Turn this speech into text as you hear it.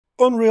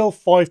Unreal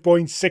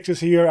 5.6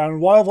 is here,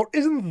 and while there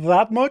isn't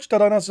that much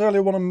that I necessarily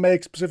want to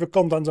make specific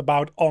contents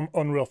about on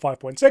Unreal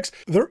 5.6,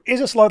 there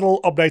is a slight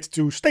little update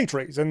to state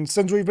trees, and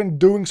since we've been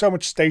doing so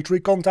much state tree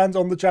content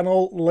on the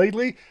channel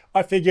lately,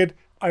 I figured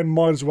I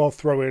might as well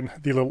throw in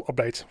the little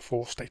update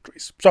for state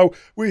trees. So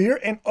we're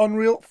here in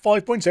Unreal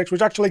 5.6,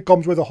 which actually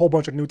comes with a whole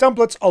bunch of new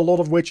templates, a lot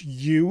of which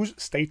use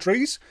state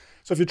trees.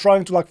 So if you're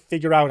trying to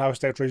figure out how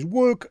state trees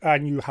work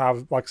and you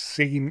have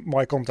seen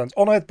my content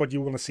on it, but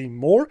you want to see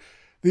more,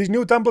 these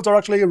new templates are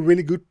actually a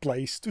really good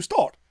place to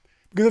start.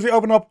 Because if you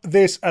open up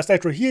this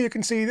state tree here, you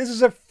can see this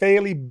is a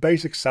fairly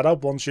basic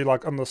setup once you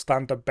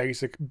understand the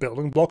basic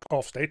building block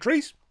of state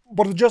trees.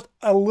 But it's just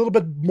a little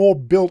bit more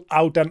built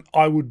out than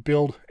I would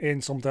build in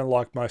something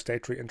like my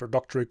state tree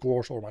introductory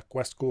course or my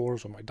quest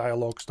course or my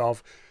dialogue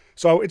stuff.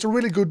 So it's a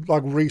really good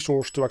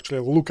resource to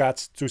actually look at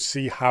to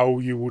see how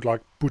you would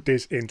put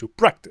this into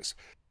practice.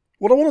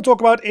 What I want to talk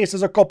about is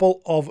there's a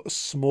couple of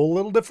small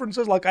little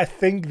differences. I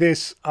think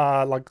this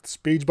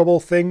speech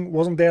bubble thing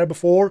wasn't there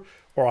before,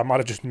 or I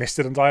might have just missed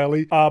it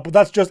entirely. But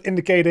that's just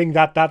indicating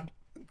that that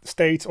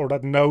state or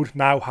that node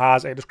now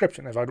has a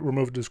description. If I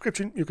remove the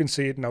description, you can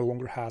see it no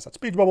longer has that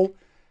speech bubble.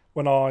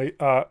 When I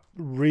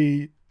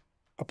reapply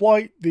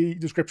the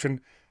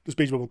description, the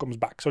speech bubble comes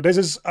back. So this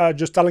is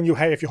just telling you,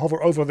 hey, if you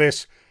hover over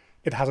this,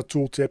 it has a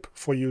tooltip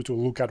for you to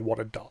look at what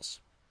it does.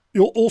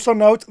 You'll also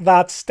note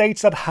that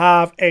states that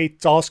have a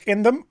task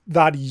in them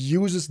that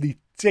uses the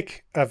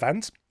tick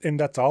event in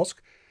that task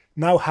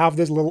now have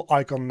this little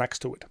icon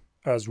next to it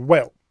as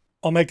well.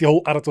 I'll make the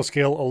whole editor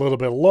scale a little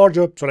bit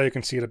larger so that you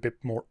can see it a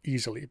bit more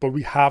easily. But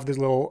we have this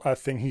little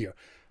thing here.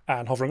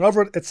 And hovering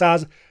over it, it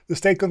says the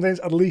state contains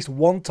at least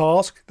one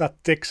task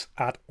that ticks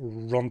at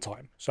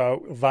runtime.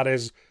 So that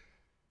is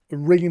a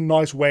really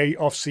nice way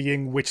of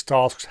seeing which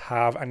tasks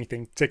have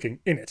anything ticking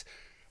in it.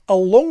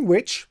 Along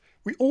which,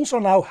 we also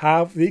now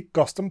have the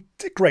custom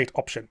tick rate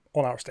option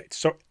on our states.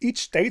 So each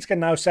state can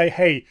now say,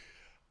 hey,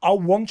 I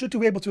want you to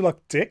be able to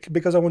tick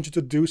because I want you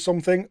to do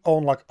something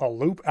on a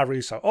loop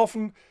every so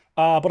often.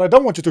 But I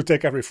don't want you to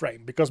tick every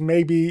frame because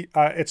maybe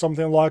it's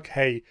something like,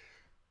 hey,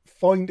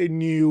 find a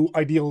new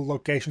ideal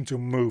location to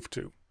move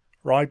to,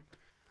 right?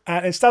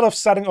 And instead of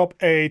setting up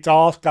a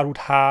task that would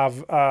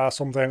have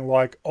something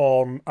like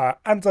on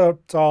enter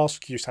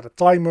task, you set a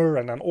timer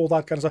and then all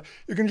that kind of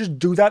stuff, you can just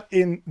do that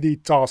in the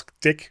task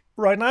tick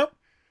right now.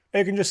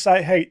 And you can just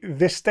say, hey,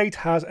 this state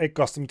has a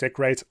custom tick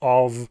rate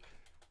of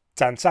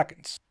 10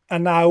 seconds.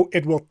 And now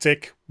it will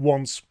tick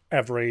once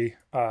every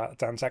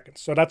 10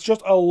 seconds. So that's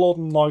just a lot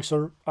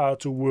nicer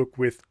to work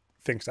with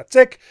things that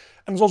tick.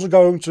 And it's also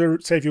going to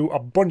save you a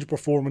bunch of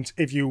performance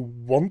if you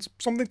want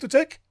something to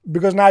tick,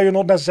 because now you're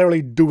not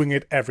necessarily doing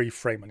it every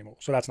frame anymore.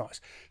 So that's nice.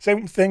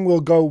 Same thing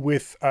will go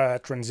with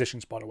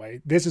transitions, by the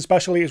way. This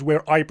especially is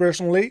where I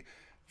personally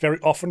very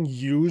often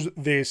use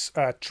this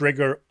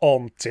trigger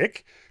on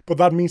tick, but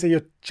that means that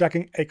you're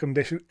checking a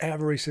condition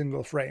every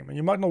single frame, and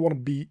you might not want to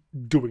be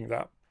doing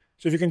that.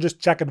 So if you can just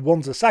check it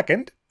once a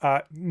second,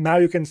 now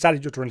you can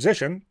set your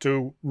transition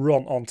to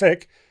run on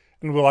tick,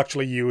 and we'll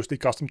actually use the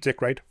custom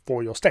tick rate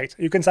for your state.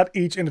 You can set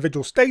each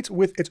individual state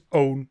with its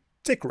own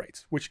tick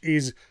rate, which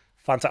is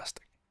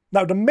fantastic.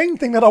 Now, the main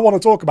thing that I want to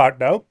talk about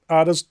now,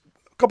 there's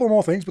a couple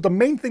more things, but the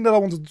main thing that I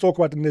wanted to talk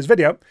about in this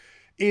video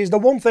is the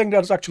one thing that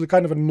has actually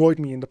kind of annoyed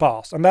me in the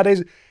past, and that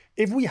is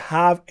if we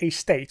have a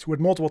state with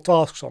multiple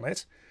tasks on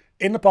it,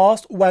 in the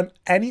past, when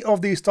any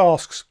of these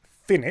tasks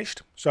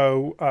finished,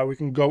 so we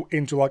can go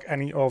into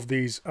any of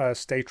these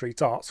state tree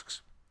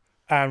tasks,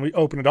 and we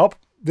open it up,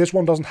 this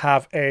one doesn't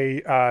have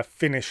a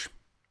finish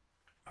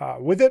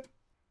with it,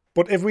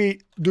 but if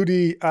we do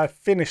the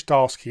finish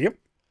task here,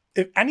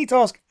 if any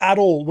task at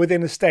all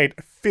within a state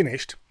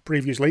finished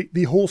previously,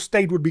 the whole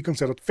state would be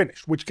considered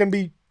finished, which can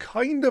be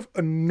kind of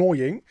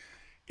annoying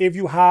if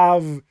you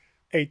have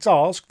a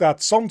task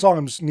that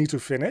sometimes needs to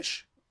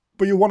finish,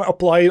 but you want to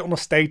apply it on a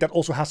state that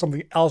also has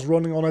something else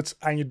running on it,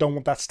 and you don't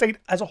want that state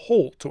as a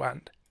whole to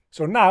end.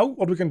 So now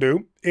what we can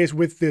do is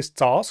with these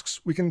tasks,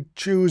 we can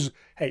choose,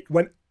 hey,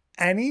 when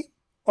any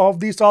of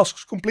these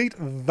tasks complete,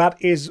 that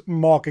is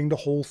marking the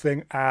whole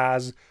thing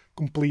as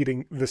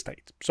completing the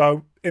state.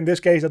 So in this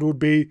case, that would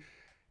be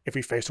if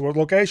we face toward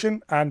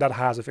location and that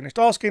has a finished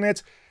task in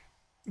it,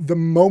 the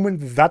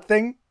moment that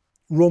thing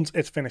runs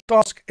its finished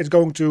task, it's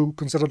going to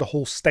consider the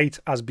whole state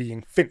as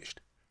being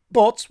finished.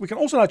 But we can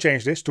also now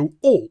change this to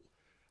all.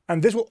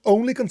 And this will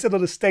only consider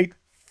the state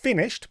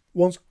finished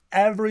once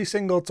every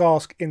single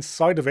task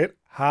inside of it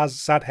has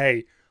said,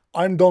 hey,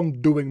 I'm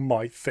done doing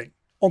my thing.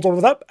 On top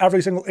of that,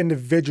 every single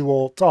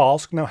individual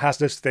task now has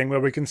this thing where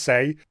we can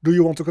say, do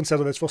you want to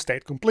consider this for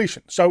state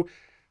completion? So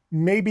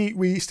maybe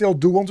we still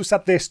do want to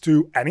set this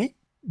to any,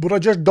 but I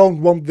just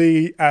don't want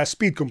the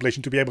speed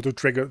completion to be able to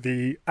trigger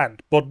the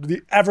end. But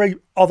every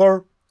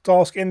other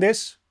task in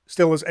this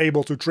still is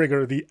able to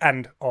trigger the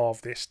end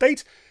of this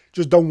state.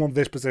 Just don't want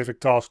this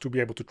specific task to be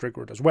able to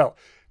trigger it as well.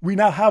 We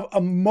now have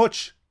a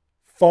much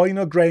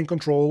finer grain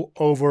control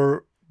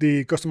over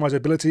the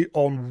customizability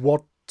on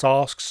what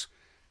tasks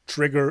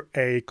trigger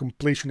a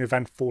completion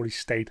event for the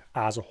state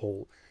as a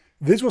whole.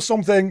 This was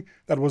something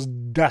that was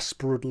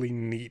desperately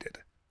needed,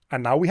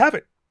 and now we have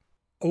it.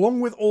 Along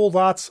with all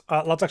that,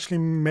 let's actually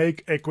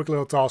make a quick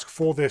little task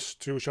for this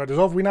to show this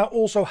off. We now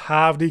also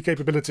have the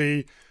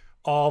capability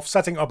of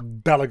setting up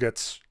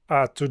delegates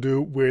to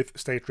do with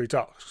state tree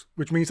tasks,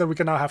 which means that we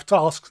can now have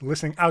tasks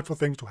listening out for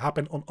things to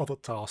happen on other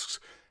tasks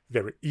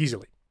very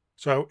easily.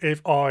 So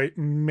if I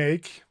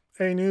make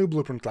a new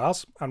blueprint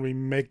class and we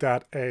make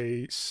that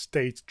a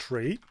state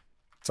tree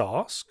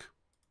task,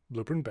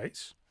 blueprint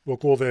base, we'll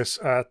call this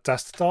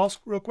test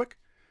task real quick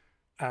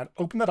and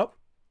open that up,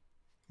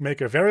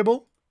 make a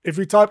variable. If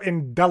we type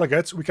in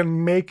delegates, we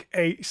can make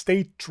a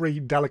state tree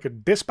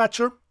delegate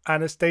dispatcher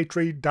and a state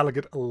tree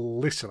delegate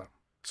listener.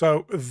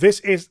 So this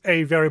is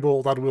a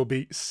variable that will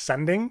be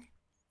sending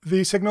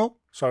the signal.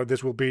 So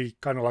this will be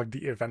kind of like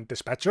the event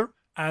dispatcher.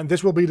 And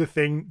this will be the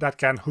thing that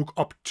can hook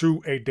up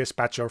to a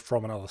dispatcher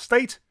from another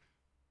state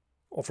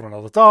or from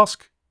another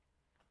task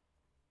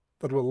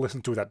that will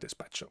listen to that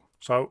dispatcher.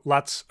 So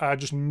let's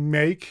just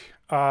make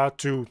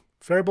two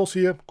variables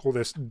here, call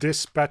this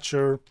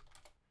dispatcher,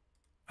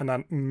 and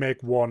then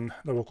make one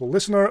that we'll call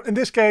listener. In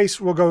this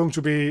case, we're going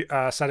to be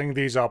setting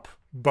these up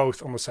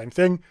both on the same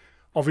thing.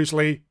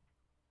 Obviously,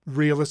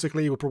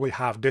 realistically, you will probably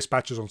have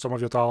dispatchers on some of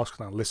your tasks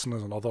and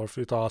listeners on other of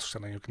your tasks,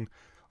 and then you can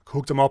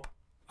hook them up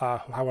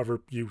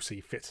however you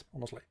see fit,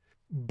 honestly.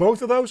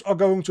 Both of those are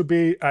going to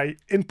be an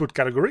input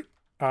category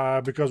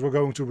because we're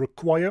going to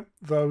require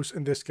those,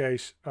 in this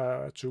case,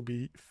 to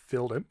be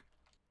filled in.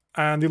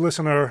 And the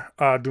listener,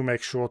 do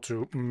make sure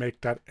to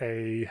make that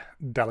a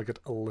delegate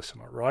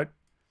listener, right?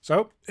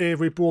 So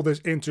if we pull this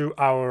into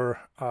our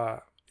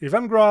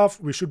event graph,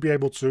 we should be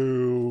able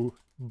to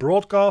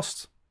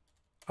broadcast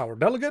our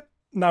delegate.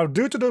 Now,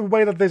 due to the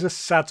way that this is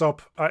set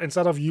up,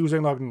 instead of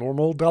using like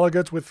normal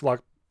delegates with like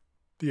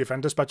the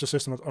event dispatcher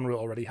system that Unreal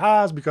already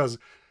has, because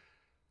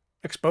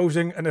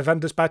exposing an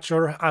event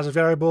dispatcher as a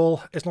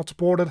variable is not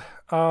supported,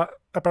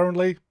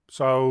 apparently.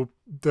 So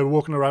they're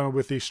working around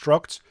with these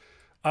structs.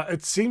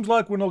 It seems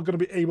like we're not going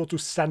to be able to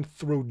send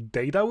through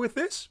data with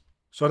this.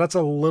 So that's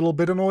a little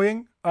bit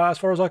annoying as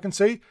far as I can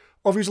see.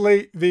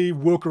 Obviously, the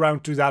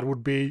workaround to that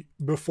would be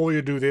before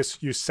you do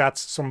this, you set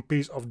some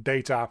piece of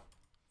data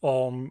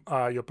on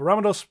your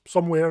parameters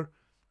somewhere,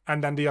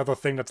 and then the other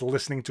thing that's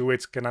listening to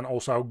it can then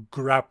also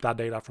grab that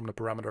data from the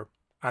parameter.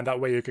 And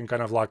that way you can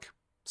kind of like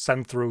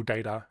send through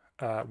data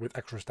with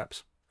extra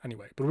steps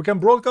anyway. But we can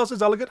broadcast this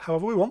delegate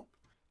however we want.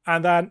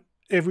 And then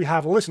if we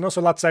have a listener,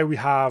 so let's say we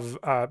have,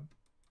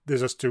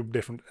 this is two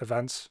different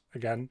events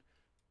again.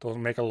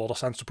 Doesn't make a lot of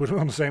sense to put it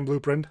on the same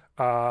blueprint,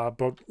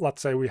 but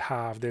let's say we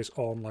have this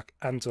on like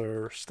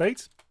enter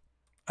state,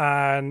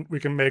 and we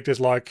can make this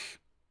like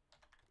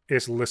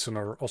is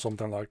listener or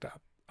something like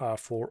that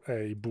for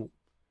a bool.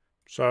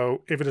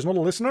 So if it is not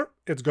a listener,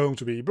 it's going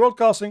to be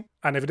broadcasting,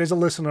 and if it is a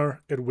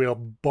listener, it will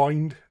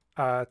bind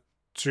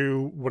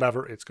to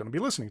whatever it's going to be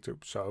listening to.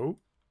 So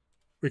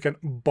we can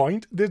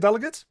bind this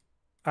delegate,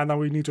 and then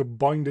we need to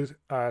bind it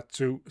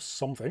to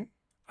something.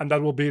 And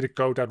that will be the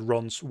code that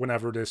runs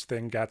whenever this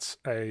thing gets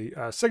a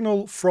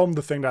signal from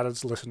the thing that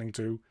it's listening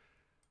to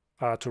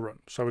run.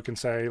 So we can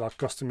say like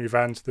custom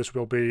event, this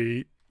will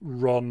be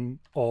run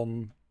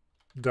on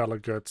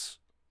delegates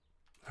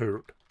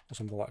heard or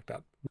something like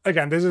that.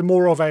 Again, this is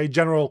more of a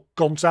general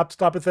concept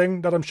type of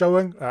thing that I'm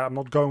showing. I'm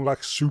not going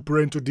like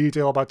super into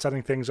detail about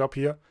setting things up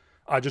here.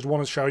 I just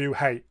want to show you,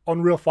 hey,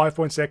 Unreal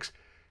 5.6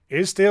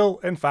 is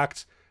still, in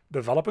fact,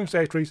 developing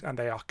state trees, and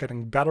they are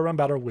getting better and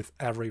better with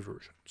every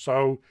version.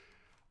 So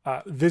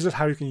this is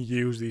how you can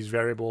use these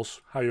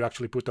variables, how you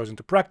actually put those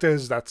into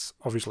practice. That's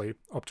obviously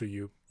up to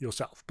you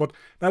yourself. But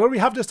now that we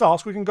have this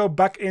task, we can go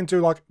back into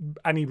like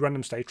any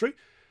random state tree.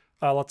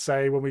 Let's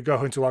say when we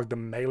go into like the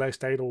melee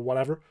state or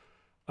whatever,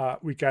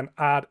 we can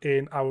add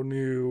in our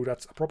new,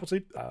 that's a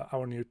property,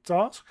 our new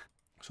task.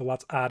 So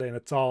let's add in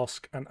a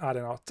task and add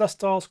in our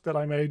test task that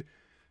I made.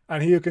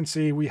 And here you can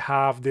see we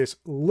have this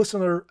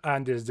listener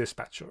and this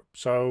dispatcher.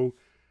 So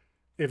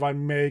if I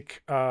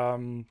make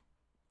on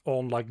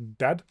like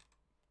dead,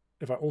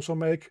 if I also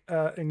make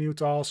a new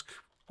task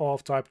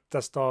of type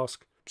test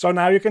task. So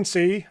now you can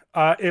see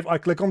if I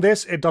click on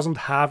this, it doesn't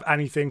have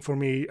anything for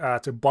me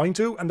to bind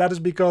to. And that is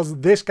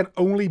because this can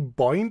only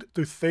bind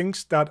to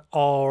things that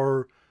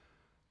are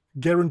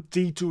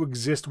guaranteed to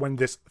exist when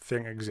this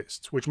thing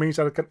exists, which means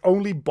that it can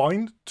only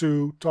bind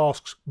to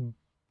tasks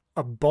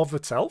above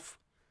itself,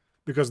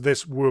 because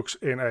this works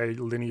in a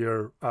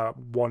linear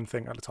one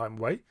thing at a time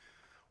way,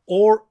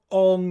 or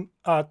on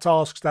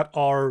tasks that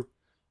are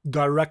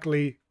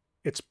directly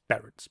its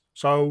parents.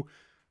 So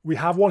we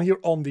have one here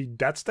on the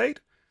dead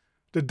state.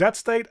 The dead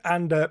state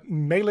and the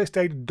melee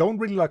state don't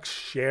really like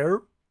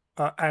share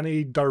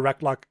any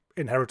direct like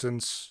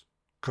inheritance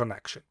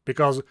connection,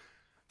 because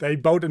they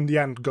both in the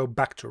end go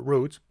back to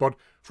root, but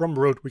from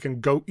root we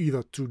can go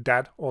either to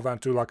dead or then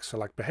to like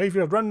select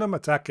behavior at random,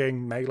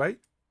 attacking, melee.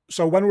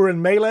 So when we're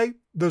in melee,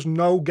 there's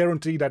no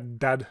guarantee that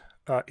dead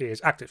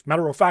is active.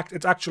 Matter of fact,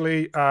 it's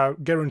actually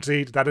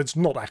guaranteed that it's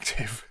not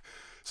active.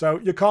 So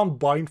you can't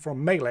bind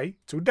from melee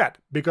to dead,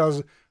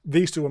 because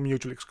these two are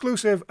mutually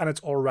exclusive, and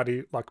it's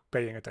already like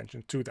paying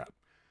attention to that.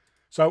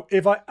 So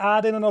if I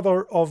add in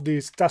another of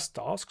these test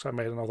tasks, I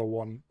made another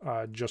one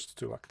just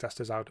to like test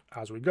this out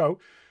as we go,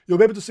 you'll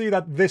be able to see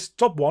that this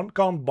top one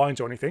can't bind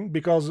to anything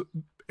because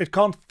it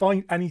can't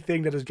find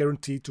anything that is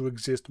guaranteed to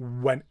exist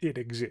when it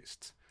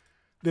exists.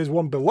 This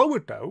one below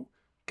it, though,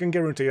 can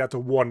guarantee that the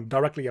one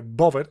directly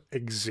above it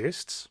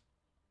exists,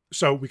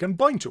 so we can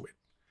bind to it.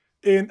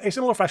 In a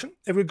similar fashion,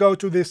 if we go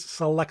to this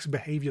select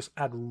behaviors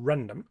at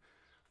random,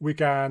 we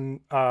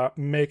can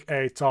make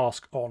a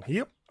task on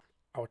here,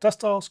 our test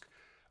task,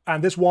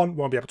 and this one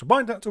won't be able to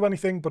bind that to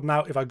anything, but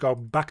now if I go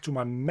back to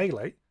my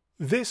melee,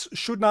 this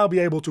should now be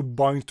able to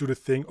bind to the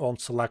thing on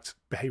select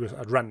behaviors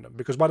at random,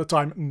 because by the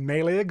time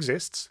melee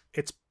exists,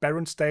 its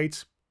parent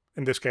state,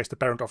 in this case the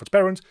parent of its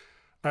parent,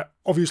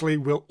 obviously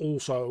will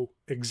also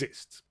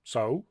exist.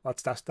 So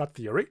let's test that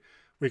theory.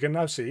 We can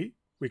now see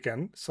we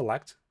can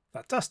select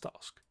that test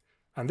task.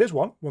 And this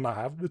one will now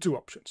have the two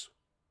options.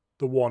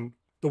 The one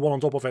on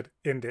top of it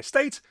in this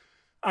state,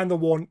 and the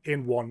one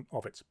in one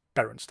of its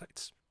parent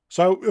states.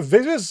 So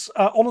this is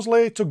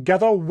honestly,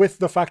 together with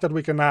the fact that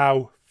we can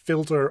now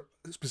filter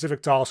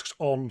specific tasks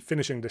on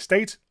finishing the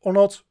state or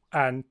not,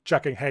 and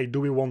checking, hey,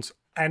 do we want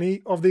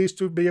any of these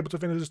to be able to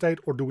finish the state,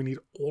 or do we need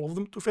all of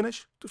them to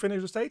finish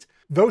the state?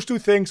 Those two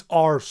things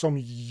are some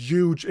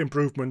huge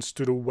improvements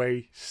to the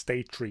way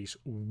state trees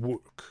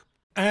work.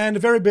 And a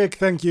very big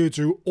thank you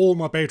to all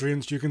my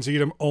Patreons. You can see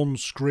them on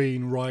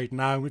screen right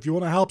now. If you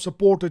want to help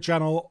support the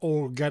channel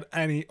or get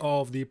any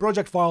of the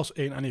project files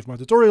in any of my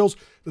tutorials,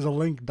 there's a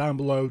link down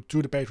below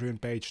to the Patreon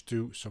page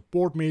to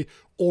support me,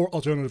 or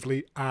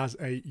alternatively as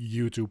a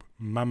YouTube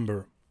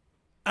member.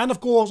 And of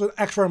course, an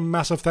extra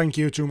massive thank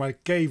you to my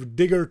Cave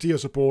Digger tier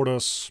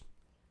supporters,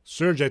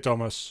 Sergey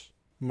Thomas,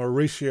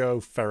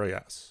 Mauricio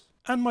Farias,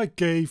 and my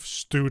Cave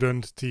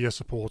Student tier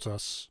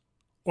supporters,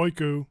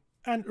 Oiku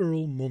and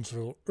Earl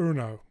Monsville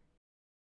Urno.